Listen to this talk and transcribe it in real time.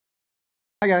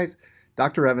Hi guys,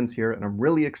 Dr. Evans here, and I'm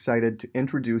really excited to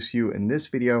introduce you in this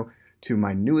video to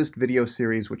my newest video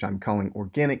series, which I'm calling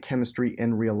Organic Chemistry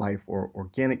in Real Life, or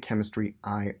Organic Chemistry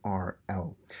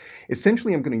IRL.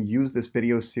 Essentially, I'm going to use this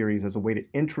video series as a way to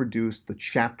introduce the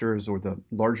chapters or the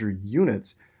larger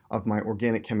units of my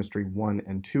Organic Chemistry 1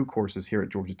 and 2 courses here at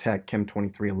Georgia Tech, Chem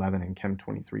 2311 and Chem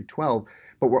 2312,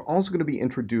 but we're also going to be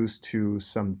introduced to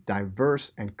some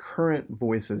diverse and current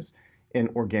voices in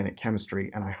organic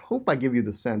chemistry, and I hope I give you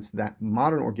the sense that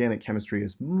modern organic chemistry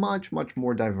is much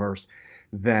more diverse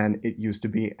than it used to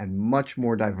be, and much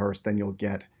more diverse than you'll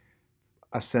get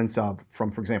a sense of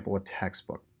from, for example, a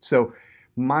textbook. So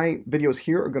my videos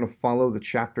here are going to follow the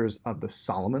chapters of the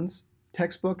Solomons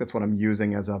textbook. That's what I'm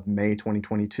using as of May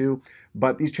 2022,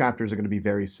 but these chapters are going to be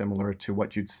very similar to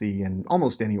what you'd see in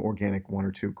almost any organic 1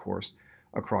 or 2 course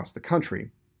across the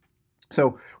country.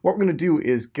 So what we're going to do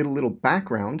is get a little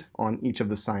background on each of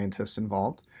the scientists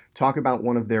involved, talk about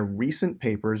one of their recent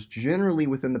papers, generally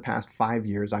within the past 5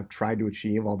 years I've tried to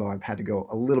achieve, although I've had to go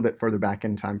a little bit further back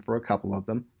in time for a couple of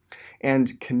them,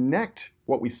 and connect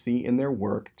what we see in their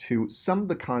work to some of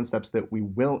the concepts that we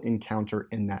will encounter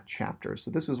in that chapter.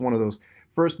 So this is one of those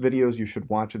first videos you should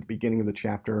watch at the beginning of the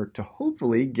chapter to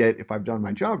hopefully get, if I've done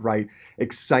my job right,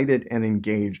 excited and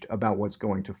engaged about what's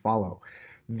going to follow.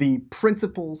 The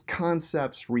principles,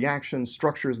 concepts, reactions,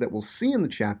 structures that we'll see in the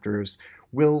chapters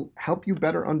will help you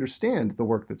better understand the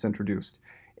work that's introduced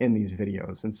in these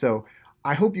videos. And so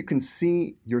I hope you can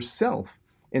see yourself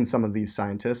in some of these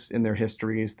scientists, in their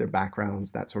histories, their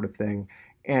backgrounds, that sort of thing.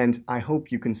 And I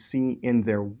hope you can see in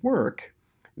their work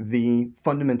the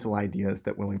fundamental ideas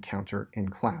that we'll encounter in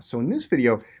class. So in this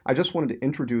video, I just wanted to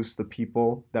introduce the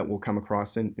people that we'll come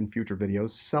across in future videos,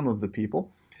 some of the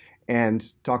people,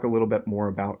 and talk a little bit more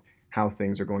about how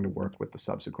things are going to work with the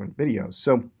subsequent videos.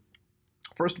 So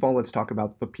first of all, let's talk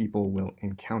about the people we'll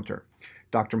encounter.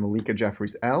 Dr. Malika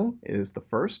Jeffries L. is the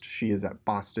first. She is at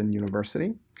Boston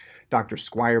University. Dr.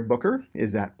 Squire Booker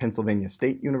is at Pennsylvania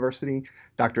State University.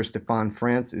 Dr. Stefan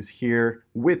France is here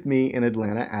with me in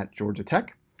Atlanta at Georgia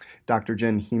Tech. Dr.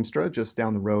 Jen Heemstra just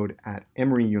down the road at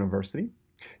Emory University.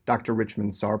 Dr.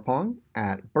 Richmond Sarpong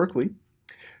at Berkeley.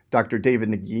 Dr. David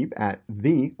Naguib at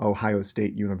The Ohio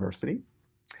State University.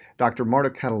 Dr. Marta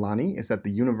Catalani is at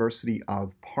the University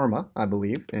of Parma, I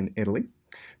believe, in Italy.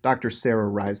 Dr. Sarah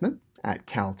Reisman at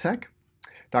Caltech.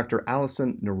 Dr.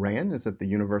 Allison Naran is at the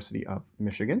University of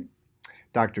Michigan.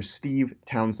 Dr. Steve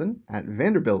Townsend at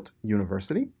Vanderbilt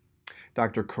University.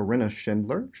 Dr. Corinna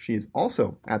Schindler, she's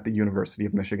also at the University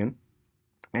of Michigan.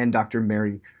 And Dr.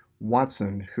 Mary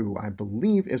Watson, who I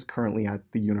believe is currently at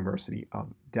the University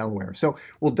of Delaware. So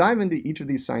we'll dive into each of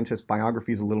these scientists'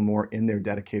 biographies a little more in their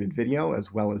dedicated video,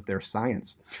 as well as their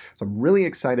science. So I'm really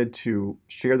excited to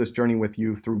share this journey with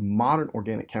you through modern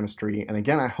organic chemistry. And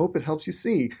again, I hope it helps you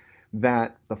see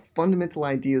that the fundamental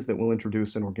ideas that we'll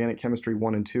introduce in Organic Chemistry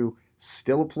 1 and 2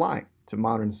 still apply to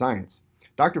modern science.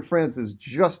 Dr. France is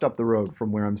just up the road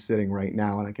from where I'm sitting right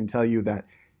now, and I can tell you that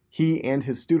he and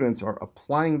his students are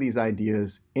applying these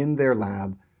ideas in their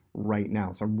lab right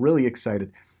now. So I'm really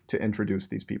excited to introduce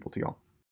these people to y'all.